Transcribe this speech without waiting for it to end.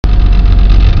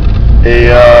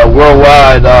a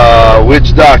worldwide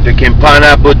witch doctor. Can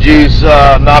pineapple juice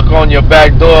knock on your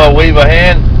back door, wave a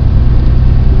hand?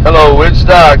 Hello, witch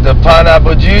doctor,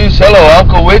 pineapple juice. Hello,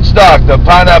 Uncle Witch Doctor,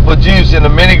 pineapple juice in the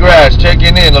mini grass.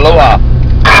 Checking in. Aloha.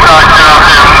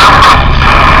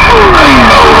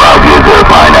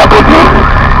 Pineapple juice.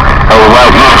 Oh,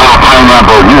 right here for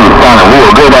pineapple juice. Sounded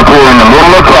real good up here in the middle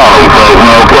of Cali.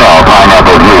 Fresno, Cal.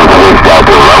 Pineapple juice. Witch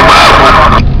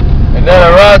doctor. And then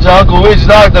Roger, Uncle Witch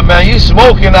Doctor, man, you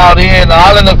smoking out here in the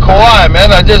island of Kauai,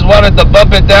 man. I just wanted to bump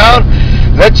it down,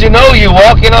 let you know you're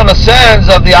walking on the sands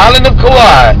of the island of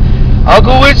Kauai.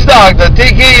 Uncle Witch Doctor,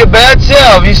 take care of your bad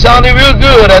self. You sounded real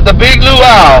good at the Big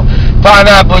Luau.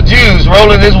 Pineapple juice,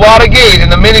 rolling his water gate in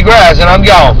the mini grass, and I'm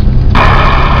gone.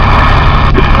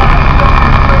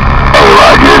 Hey,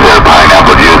 Roger, there's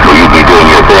pineapple juice. Will you be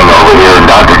doing your thing over here in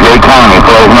Dr. J County,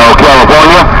 Fresno,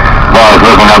 California? Well, I was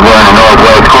looking up there in the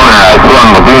northwest corner, and I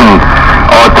swung the beam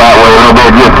out that way a little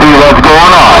bit, just see what's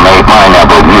going on. Hey,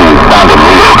 pineapple juice sounded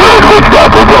real good. Witch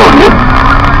Doctor told you.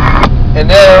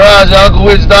 And then Roger, Uncle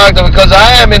Witch Doctor, because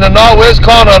I am in the northwest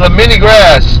corner of the mini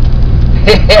grass.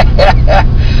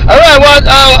 Alright,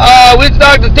 well, Witch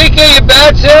Doctor, take care of your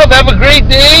bad self. Have a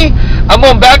great day. I'm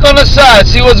going back on the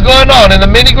side, see what's going on in the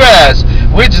mini grass.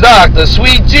 Witch Doctor,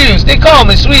 Sweet Juice. They call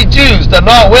me Sweet Juice, the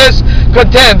Northwest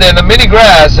contender in the mini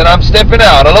grass, and I'm stepping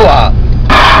out. Aloha.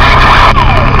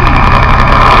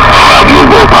 You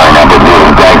go pineapple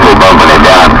juice. Thanks for bumping it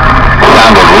down.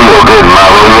 Sounded real good in my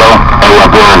radio. Hey,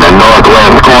 up there in the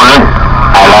northwest corner.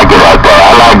 I like it out there.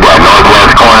 I like that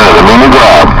northwest corner of the mini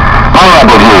grass.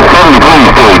 Pineapple juice, 73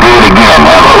 Street. Do it again.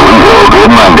 Have a real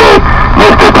good Monday.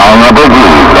 Mr. Pineapple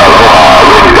Juice. Aloha.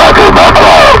 Witch Doctor, back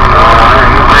out.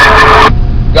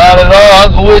 Got it all,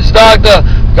 Uncle Witch Doctor.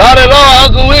 Got it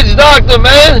all, Uncle Witch Doctor,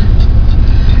 man.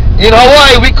 In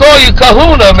Hawaii, we call you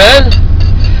Kahuna, man.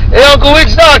 Hey, Uncle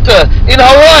Witch Doctor, in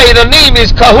Hawaii, the name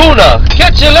is Kahuna.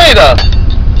 Catch you later.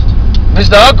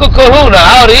 Mr. Uncle Kahuna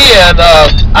out here in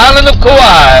the island of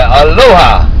Kauai.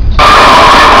 Aloha.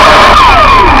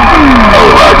 Oh,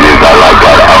 Rogers, I like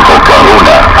that Uncle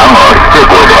Kahuna. I'm going to stick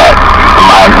with that.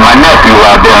 My nephew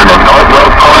out there in the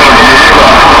northwest corner of the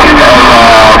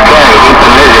okay, we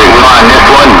can visit you on this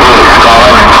one, Bruce. Call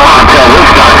it until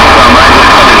Witch Doctor come right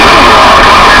here.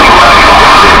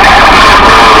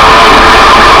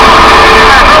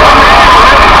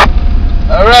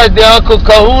 Alright there, Uncle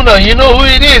Kahuna, you know who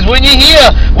it is. When you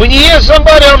hear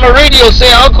somebody on the radio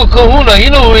say Uncle Kahuna, you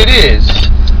know who it is.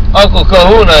 Uncle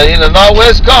Kahuna in the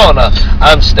northwest corner.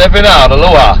 I'm stepping out.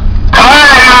 Aloha.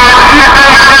 Alright,